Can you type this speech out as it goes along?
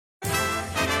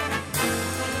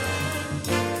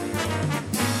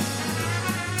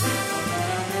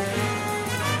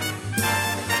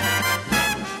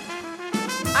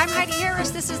Harris.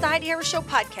 This is the Heidi Harris Show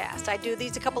podcast. I do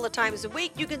these a couple of times a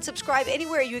week. You can subscribe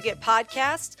anywhere you get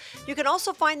podcasts. You can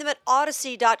also find them at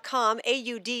Audacy.com,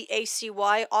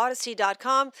 Audacy,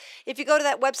 Audacy.com. If you go to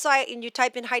that website and you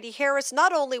type in Heidi Harris,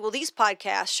 not only will these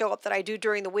podcasts show up that I do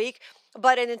during the week,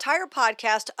 but an entire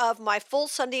podcast of my full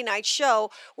Sunday night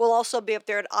show will also be up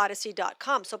there at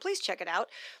Audacy.com. So please check it out.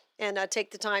 And take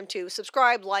the time to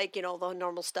subscribe, the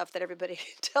normal stuff that everybody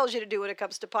tells you to do when it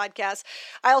comes to podcasts.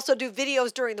 I also do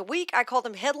videos during the week. I call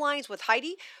them Headlines with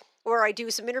Heidi, where I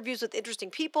do some interviews with interesting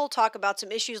people, talk about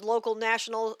some issues, local,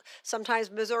 national,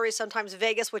 sometimes Missouri, sometimes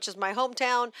Vegas, which is my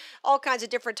hometown, all kinds of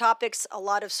different topics, a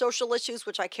lot of social issues,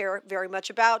 which I care very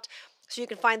much about. So you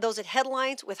can find those at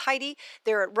Headlines with Heidi.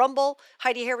 They're at Rumble,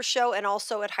 Heidi Harris Show, and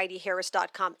also at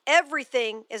HeidiHarris.com.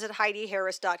 Everything is at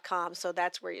HeidiHarris.com, so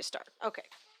that's where you start. Okay.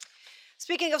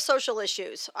 Speaking of social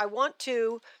issues, I want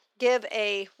to give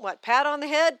a, pat on the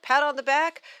head, pat on the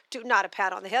back? Not a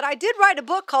pat on the head. I did write a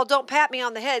book called Don't Pat Me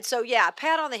on the Head. So yeah, a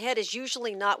pat on the head is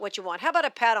usually not what you want. How about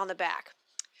a pat on the back?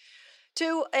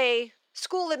 To a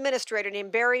school administrator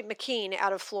named Barry McKean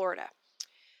out of Florida.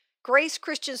 Grace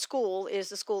Christian School is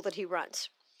the school that he runs.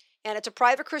 And it's a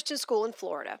private Christian school in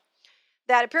Florida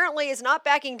that apparently is not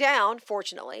backing down,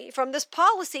 fortunately, from this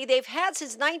policy they've had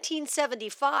since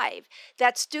 1975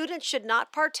 that students should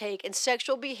not partake in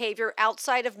sexual behavior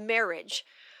outside of marriage.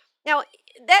 Now,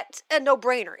 that's a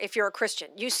no-brainer if you're a Christian.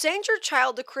 You send your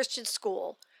child to Christian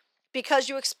school because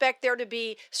you expect there to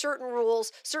be certain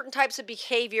rules, certain types of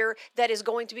behavior that is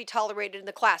going to be tolerated in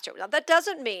the classroom. Now, that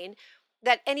doesn't mean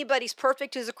that anybody's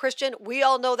perfect who's a Christian. We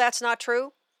all know that's not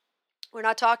true. We're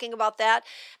not talking about that,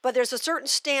 but there's a certain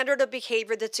standard of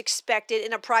behavior that's expected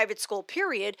in a private school,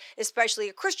 period, especially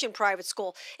a Christian private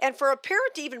school. And for a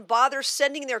parent to even bother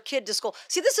sending their kid to school,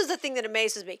 see, this is the thing that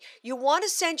amazes me. You want to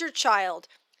send your child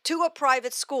to a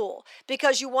private school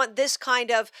because you want this kind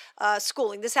of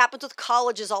schooling. This happens with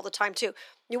colleges all the time, too.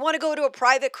 You want to go to a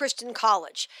private Christian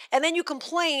college, and then you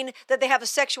complain that they have a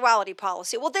sexuality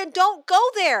policy. Well, then don't go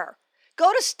there.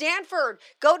 Go to Stanford,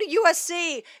 go to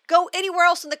USC, go anywhere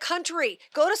else in the country.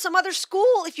 Go to some other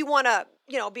school if you want to,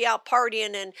 be out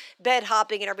partying and bed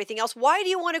hopping and everything else. Why do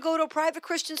you want to go to a private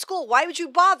Christian school? Why would you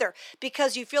bother?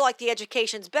 Because you feel like the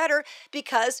education's better,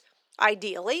 because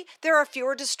ideally there are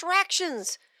fewer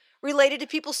distractions related to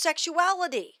people's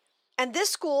sexuality. And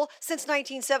this school, since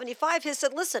 1975, has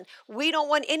said, listen, we don't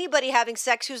want anybody having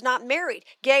sex who's not married,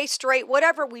 gay, straight,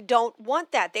 whatever. We don't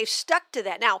want that. They've stuck to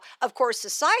that. Now, of course,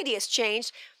 society has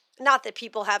changed. Not that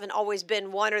people haven't always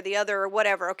been one or the other or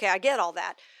whatever. Okay, I get all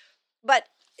that. But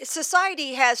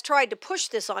society has tried to push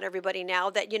this on everybody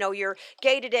now that, you're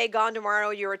gay today, gone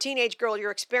tomorrow. You're a teenage girl.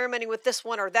 You're experimenting with this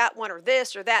one or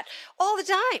this or that all the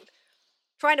time.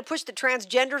 Trying to push the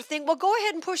transgender thing. Well, go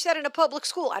ahead and push that in a public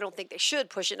school. I don't think they should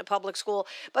push it in a public school,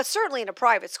 but certainly in a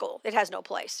private school. It has no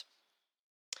place.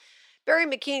 Barry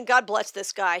McKean, God bless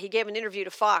this guy. He gave an interview to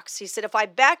Fox. He said, if I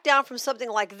back down from something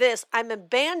like this, I'm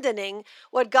abandoning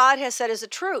what God has said is the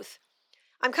truth.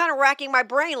 I'm kind of racking my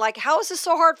brain like, how is this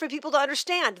so hard for people to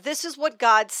understand? This is what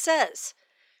God says.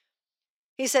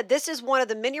 He said, this is one of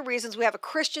the many reasons we have a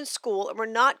Christian school and we're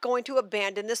not going to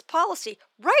abandon this policy.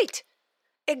 Right.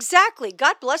 Exactly.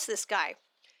 God bless this guy.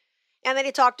 And then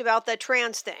he talked about the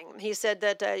trans thing. He said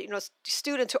that,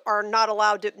 students are not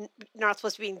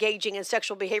supposed to be engaging in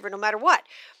sexual behavior no matter what.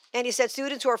 And he said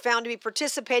students who are found to be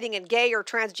participating in gay or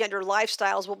transgender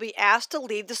lifestyles will be asked to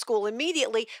leave the school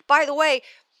immediately. By the way,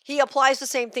 he applies the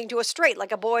same thing to a straight,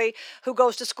 like a boy who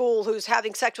goes to school who's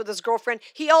having sex with his girlfriend.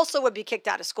 He also would be kicked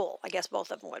out of school. I guess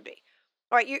both of them would be.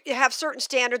 All right, you have certain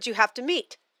standards you have to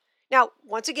meet. Now,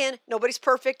 once again, nobody's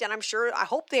perfect, and I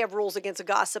hope they have rules against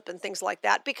gossip and things like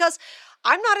that, because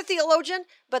I'm not a theologian,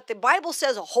 but the Bible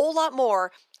says a whole lot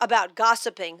more about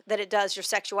gossiping than it does your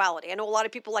sexuality. I know a lot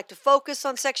of people like to focus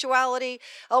on sexuality.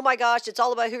 Oh my gosh, it's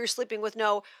all about who you're sleeping with.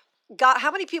 No, God,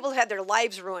 how many people have had their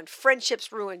lives ruined,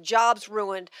 friendships ruined, jobs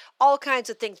ruined, all kinds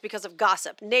of things because of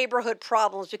gossip, neighborhood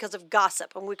problems because of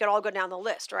gossip, and we could all go down the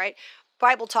list, right?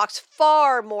 Bible talks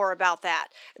far more about that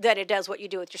than it does what you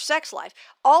do with your sex life.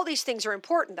 All these things are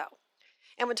important, though.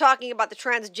 And when talking about the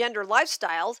transgender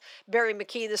lifestyles, Barry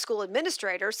McKean, the school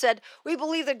administrator, said, we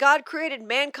believe that God created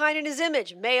mankind in his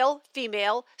image, male,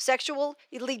 female, sexually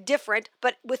different,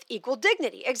 but with equal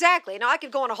dignity. Exactly. Now, I could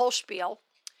go on a whole spiel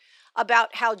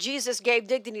about how Jesus gave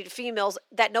dignity to females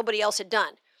that nobody else had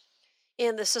done.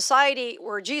 In the society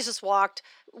where Jesus walked,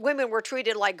 women were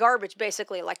treated like garbage,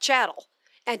 basically, like chattel.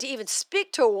 And to even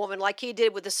speak to a woman like he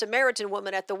did with the Samaritan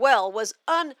woman at the well was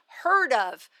unheard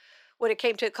of when it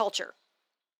came to culture.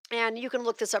 And you can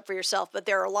look this up for yourself, but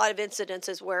there are a lot of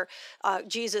incidences where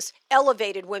Jesus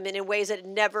elevated women in ways that had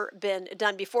never been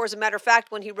done before. As a matter of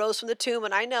fact, when he rose from the tomb,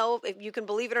 and I know if you can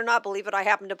believe it or not believe it, I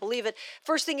happen to believe it,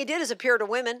 first thing he did is appear to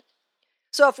women.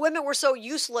 So if women were so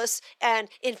useless and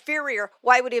inferior,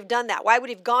 why would he have done that? Why would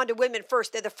he have gone to women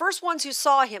first? They're the first ones who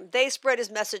saw him. They spread his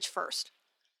message first.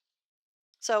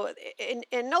 So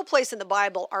in no place in the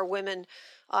Bible are women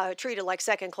treated like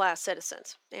second-class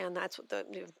citizens. And that's what the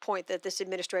point that this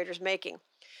administrator is making.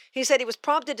 He said he was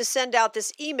prompted to send out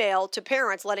this email to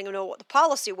parents letting them know what the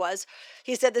policy was.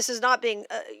 He said this is not being,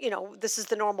 this is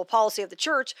the normal policy of the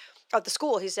church, of the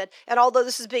school, he said. And although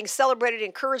this is being celebrated and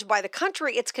encouraged by the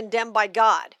country, it's condemned by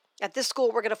God. At this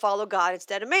school, we're going to follow God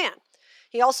instead of man.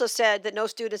 He also said that no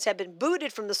students have been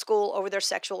booted from the school over their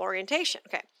sexual orientation.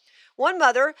 Okay. One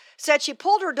mother said she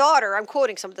pulled her daughter, I'm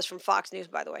quoting some of this from Fox News,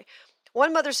 by the way.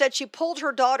 One mother said she pulled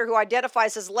her daughter, who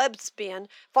identifies as lesbian,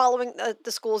 following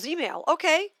the school's email.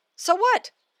 Okay, so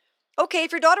what? Okay,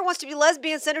 if your daughter wants to be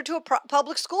lesbian, send her to a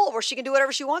public school where she can do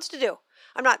whatever she wants to do.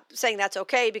 I'm not saying that's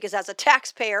okay, because as a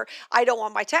taxpayer, I don't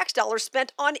want my tax dollars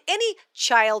spent on any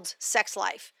child's sex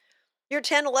life. You're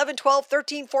 10, 11, 12,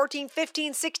 13, 14,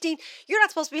 15, 16. You're not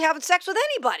supposed to be having sex with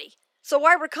anybody. So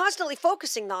why we're constantly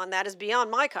focusing on that is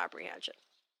beyond my comprehension.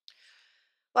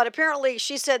 But apparently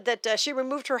she said that she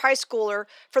removed her high schooler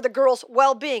for the girls'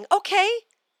 well-being. Okay.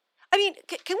 I mean,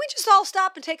 can we just all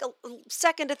stop and take a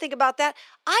second to think about that?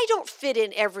 I don't fit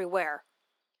in everywhere.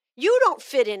 You don't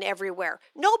fit in everywhere.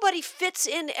 Nobody fits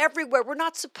in everywhere. We're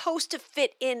not supposed to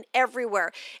fit in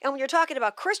everywhere. And when you're talking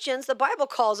about Christians, the Bible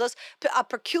calls us a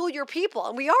peculiar people,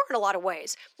 and we are in a lot of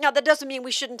ways. Now, that doesn't mean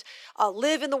we shouldn't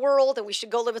live in the world and we should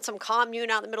go live in some commune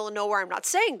out in the middle of nowhere. I'm not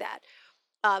saying that,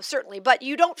 certainly. But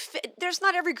you don't fit. There's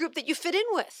not every group that you fit in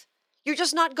with. You're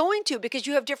just not going to, because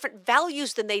you have different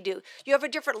values than they do. You have a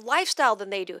different lifestyle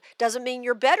than they do. Doesn't mean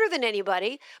you're better than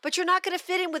anybody, but you're not going to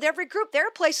fit in with every group. There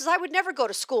are places I would never go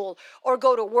to school or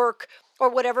go to work or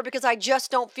whatever, because I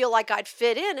just don't feel like I'd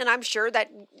fit in. And I'm sure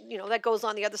that, that goes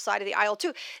on the other side of the aisle too.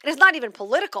 And it's not even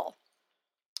political.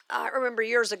 I remember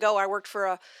years ago, I worked for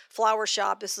a flower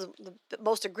shop. This is the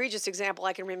most egregious example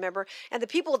I can remember. And the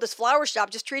people at this flower shop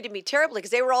just treated me terribly,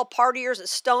 because they were all partiers and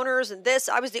stoners and this.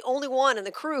 I was the only one in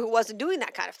the crew who wasn't doing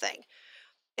that kind of thing.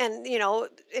 And,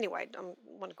 anyway, I don't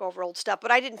want to go over old stuff,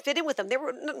 but I didn't fit in with them. There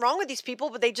were nothing wrong with these people,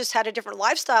 but they just had a different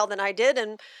lifestyle than I did.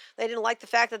 And they didn't like the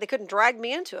fact that they couldn't drag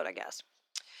me into it, I guess.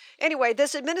 Anyway,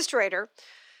 this administrator,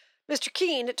 Mr.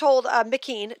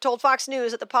 McKean, told Fox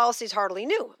News that the policy is hardly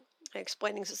new,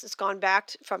 explaining this has gone back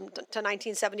to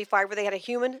 1975, where they had a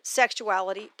human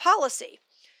sexuality policy.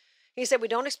 He said, we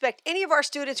don't expect any of our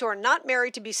students who are not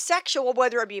married to be sexual,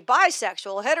 whether it be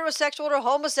bisexual, heterosexual, or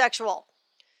homosexual.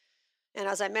 And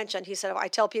as I mentioned, he said, I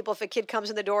tell people if a kid comes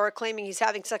in the door claiming he's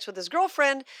having sex with his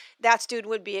girlfriend, that student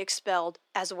would be expelled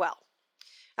as well.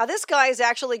 Now, this guy has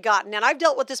actually gotten, and I've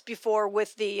dealt with this before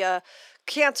with the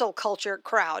cancel culture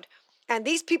crowd, and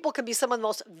these people can be some of the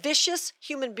most vicious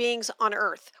human beings on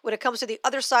earth when it comes to the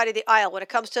other side of the aisle, when it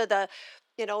comes to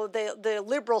the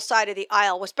liberal side of the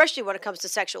aisle, especially when it comes to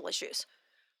sexual issues.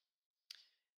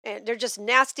 And they're just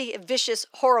nasty, vicious,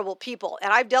 horrible people.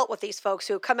 And I've dealt with these folks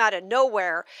who come out of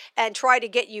nowhere and try to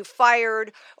get you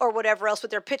fired or whatever else with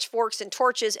their pitchforks and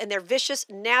torches, and they're vicious,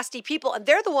 nasty people. And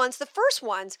they're the first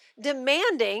ones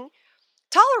demanding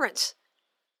tolerance.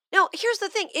 Now, here's the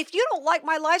thing. If you don't like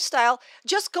my lifestyle,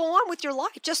 just go on with your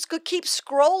life. Just keep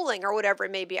scrolling or whatever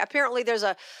it may be. Apparently, there's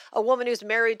a woman who's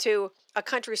married to a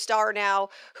country star now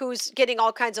who's getting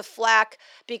all kinds of flack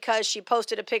because she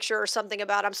posted a picture or something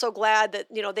about, I'm so glad that,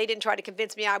 they didn't try to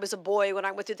convince me I was a boy when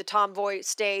I went through the tomboy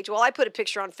stage. Well, I put a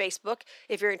picture on Facebook,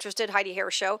 if you're interested, Heidi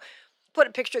Harris Show. Put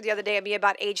a picture the other day of me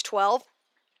about age 12.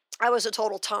 I was a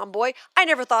total tomboy. I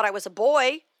never thought I was a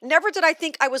boy. Never did I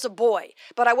think I was a boy.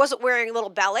 But I wasn't wearing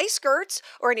little ballet skirts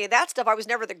or any of that stuff. I was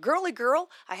never the girly girl.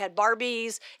 I had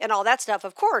Barbies and all that stuff,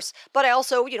 of course. But I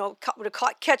also, would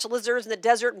catch lizards in the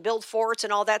desert and build forts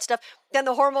and all that stuff. Then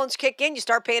the hormones kick in. You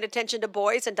start paying attention to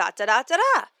boys and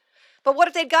da-da-da-da-da. But what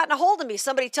if they'd gotten a hold of me?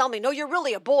 Somebody tell me, no, you're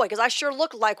really a boy, because I sure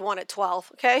looked like one at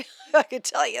 12, okay? I can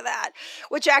tell you that,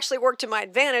 which actually worked to my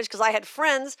advantage, because I had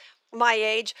friends my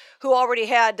age who already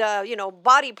had,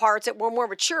 body parts that were more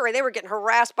mature, and they were getting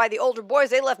harassed by the older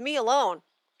boys. They left me alone.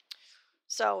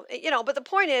 So, but the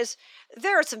point is,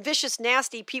 there are some vicious,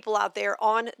 nasty people out there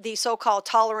on the so-called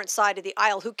tolerant side of the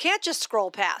aisle who can't just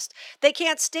scroll past. They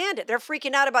can't stand it. They're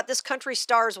freaking out about this country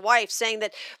star's wife saying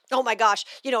that, oh my gosh,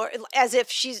 as if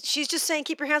she's just saying,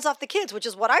 keep your hands off the kids, which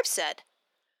is what I've said.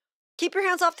 Keep your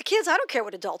hands off the kids. I don't care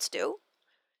what adults do.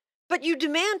 But you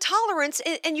demand tolerance,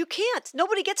 and you can't.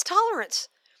 Nobody gets tolerance.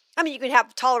 I mean, you can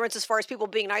have tolerance as far as people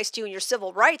being nice to you and your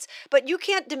civil rights, but you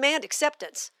can't demand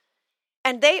acceptance.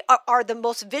 And they are the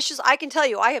most vicious. I can tell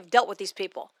you, I have dealt with these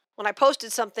people. When I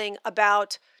posted something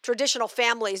about traditional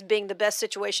families being the best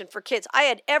situation for kids, I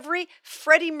had every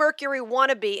Freddie Mercury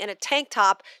wannabe in a tank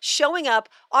top showing up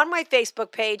on my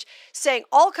Facebook page saying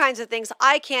all kinds of things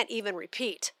I can't even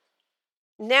repeat.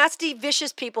 Nasty,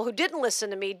 vicious people who didn't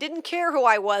listen to me, didn't care who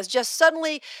I was, just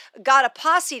suddenly got a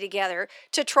posse together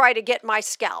to try to get my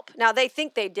scalp. Now, they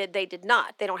think they did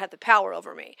not. They don't have the power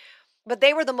over me. But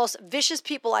they were the most vicious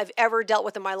people I've ever dealt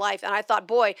with in my life. And I thought,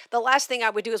 boy, the last thing I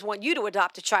would do is want you to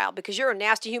adopt a child because you're a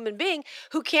nasty human being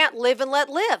who can't live and let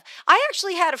live. I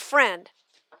actually had a friend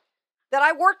that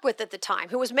I worked with at the time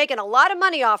who was making a lot of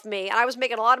money off me, and I was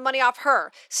making a lot of money off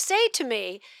her, say to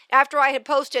me after I had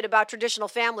posted about traditional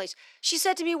families, she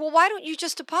said to me, well, why don't you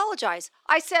just apologize?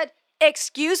 I said,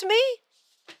 excuse me?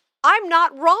 I'm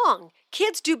not wrong.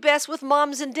 Kids do best with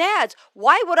moms and dads.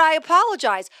 Why would I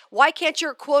apologize? Why can't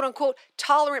your quote unquote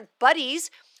tolerant buddies,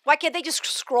 why can't they just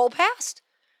scroll past?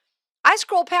 I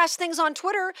scroll past things on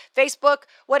Twitter, Facebook,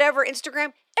 whatever,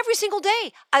 Instagram, every single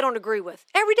day I don't agree with.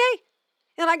 Every day.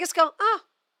 And I just go,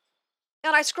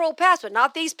 and I scroll past, but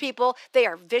not these people. They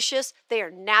are vicious. They are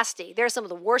nasty. They're some of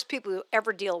the worst people you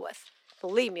ever deal with.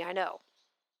 Believe me, I know.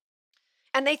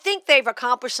 And they think they've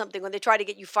accomplished something when they try to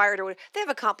get you fired or whatever. They've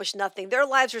accomplished nothing. Their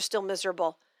lives are still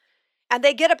miserable. And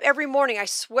they get up every morning, I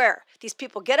swear. These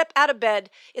people get up out of bed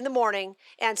in the morning,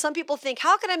 and some people think,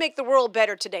 how can I make the world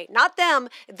better today? Not them.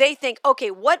 They think,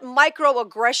 okay, what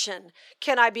microaggression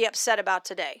can I be upset about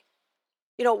today?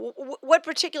 You know, what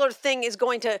particular thing is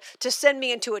going to send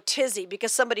me into a tizzy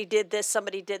because somebody did this,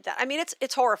 somebody did that? I mean,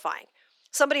 it's horrifying.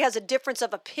 Somebody has a difference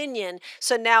of opinion,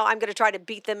 so now I'm going to try to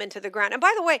beat them into the ground. And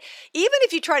by the way, even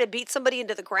if you try to beat somebody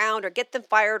into the ground or get them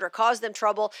fired or cause them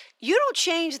trouble, you don't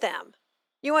change them.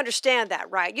 You understand that,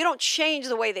 right? You don't change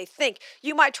the way they think.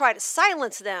 You might try to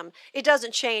silence them. It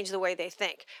doesn't change the way they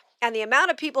think. And the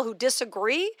amount of people who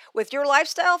disagree with your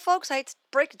lifestyle, folks, I hate to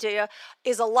break it to you,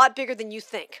 is a lot bigger than you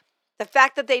think. The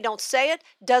fact that they don't say it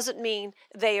doesn't mean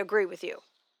they agree with you.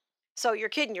 So you're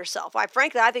kidding yourself.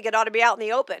 Frankly, I think it ought to be out in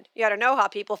the open. You ought to know how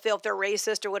people feel if they're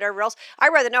racist or whatever else.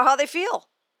 I'd rather know how they feel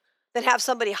than have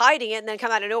somebody hiding it and then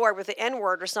come out of nowhere with the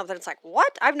N-word or something. It's like,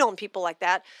 what? I've known people like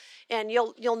that. And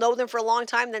you'll know them for a long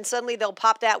time, then suddenly they'll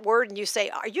pop that word and you say,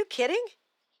 are you kidding?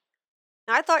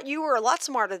 I thought you were a lot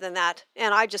smarter than that.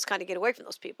 And I just kind of get away from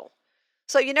those people.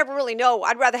 So you never really know.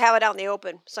 I'd rather have it out in the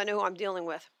open so I know who I'm dealing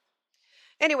with.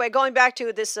 Anyway, going back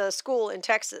to this school in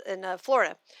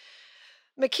Florida.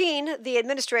 McKean, the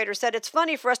administrator, said, it's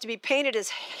funny for us to be painted as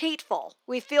hateful.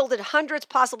 We fielded hundreds,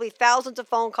 possibly thousands of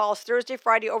phone calls Thursday,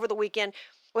 Friday, over the weekend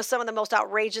with some of the most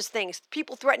outrageous things.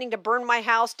 People threatening to burn my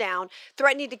house down,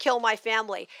 threatening to kill my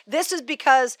family. This is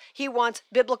because he wants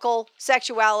biblical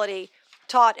sexuality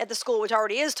taught at the school, which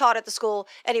already is taught at the school,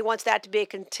 and he wants that to be a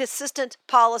consistent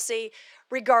policy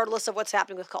regardless of what's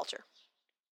happening with culture.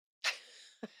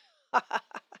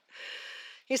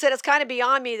 He said, it's kind of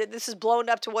beyond me that this is blown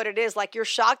up to what it is. Like, you're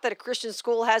shocked that a Christian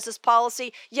school has this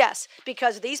policy? Yes,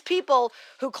 because these people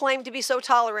who claim to be so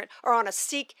tolerant are on a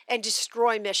seek and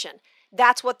destroy mission.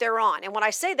 That's what they're on. And when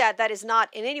I say that, that is not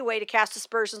in any way to cast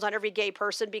aspersions on every gay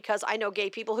person, because I know gay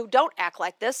people who don't act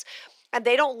like this, and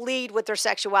they don't lead with their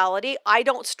sexuality. I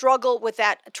don't struggle with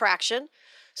that attraction.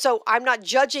 So I'm not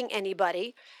judging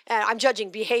anybody. I'm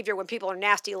judging behavior when people are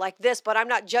nasty like this, but I'm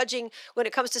not judging when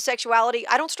it comes to sexuality.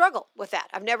 I don't struggle with that.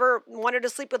 I've never wanted to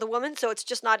sleep with a woman, so it's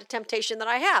just not a temptation that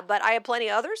I have. But I have plenty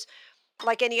of others,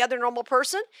 like any other normal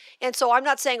person. And so I'm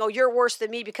not saying, oh, you're worse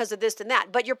than me because of this and that.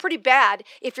 But you're pretty bad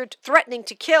if you're threatening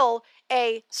to kill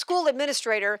a school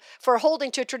administrator for holding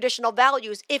to traditional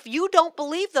values. If you don't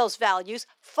believe those values,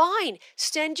 fine,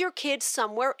 send your kids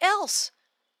somewhere else.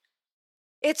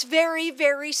 It's very,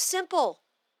 very simple.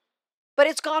 But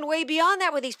it's gone way beyond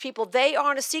that with these people. They are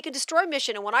on a seek and destroy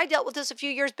mission. And when I dealt with this a few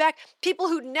years back, people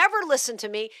who never listened to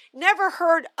me, never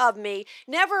heard of me,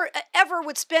 never ever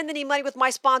would spend any money with my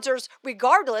sponsors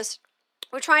regardless,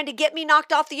 were trying to get me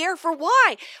knocked off the air. For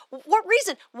why? What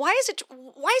reason? Why is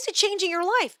it changing your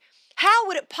life? How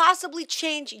would it possibly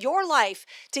change your life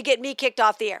to get me kicked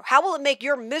off the air? How will it make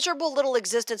your miserable little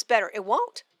existence better? It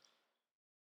won't.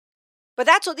 But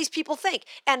that's what these people think.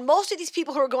 And most of these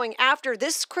people who are going after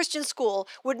this Christian school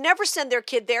would never send their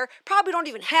kid there, probably don't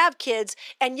even have kids,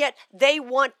 and yet they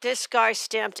want this guy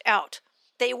stamped out.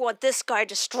 They want this guy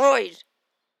destroyed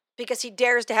because he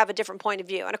dares to have a different point of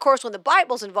view. And of course, when the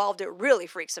Bible's involved, it really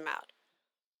freaks them out.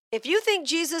 If you think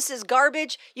Jesus is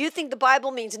garbage, you think the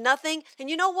Bible means nothing, then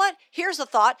you know what? Here's a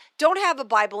thought. Don't have a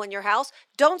Bible in your house.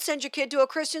 Don't send your kid to a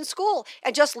Christian school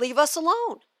and just leave us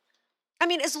alone. I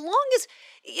mean, as long as,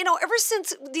 ever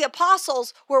since the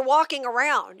apostles were walking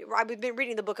around, I've been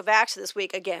reading the book of Acts this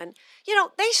week again,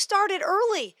 they started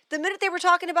early. The minute they were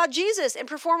talking about Jesus and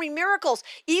performing miracles,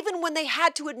 even when they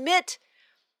had to admit,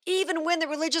 even when the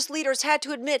religious leaders had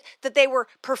to admit that they were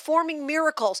performing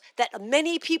miracles that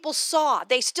many people saw,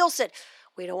 they still said,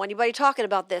 we don't want anybody talking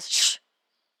about this. Shh.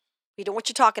 We don't want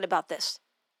you talking about this.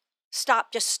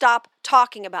 Just stop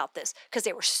talking about this, because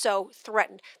they were so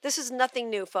threatened. This is nothing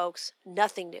new, folks.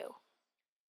 Nothing new.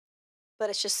 But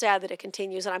it's just sad that it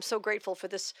continues. And I'm so grateful for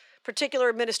this particular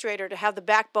administrator to have the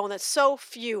backbone that so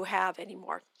few have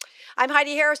anymore. I'm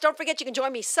Heidi Harris. Don't forget, you can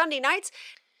join me Sunday nights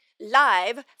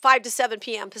live 5 to 7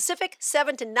 p.m. Pacific,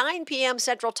 7 to 9 p.m.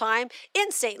 Central Time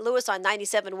in St. Louis on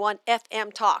 97.1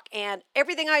 FM Talk. And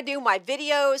everything I do, my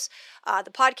videos,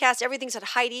 the podcast, everything's at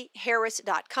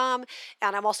HeidiHarris.com.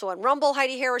 And I'm also on Rumble,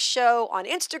 Heidi Harris Show, on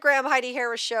Instagram, Heidi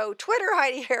Harris Show, Twitter,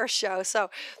 Heidi Harris Show.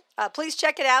 So please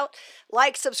check it out.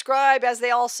 Like, subscribe, as they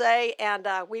all say, and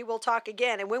we will talk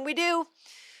again. And when we do,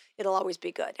 it'll always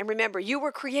be good. And remember, you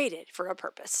were created for a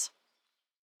purpose.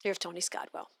 Here's Tony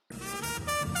Scottwell.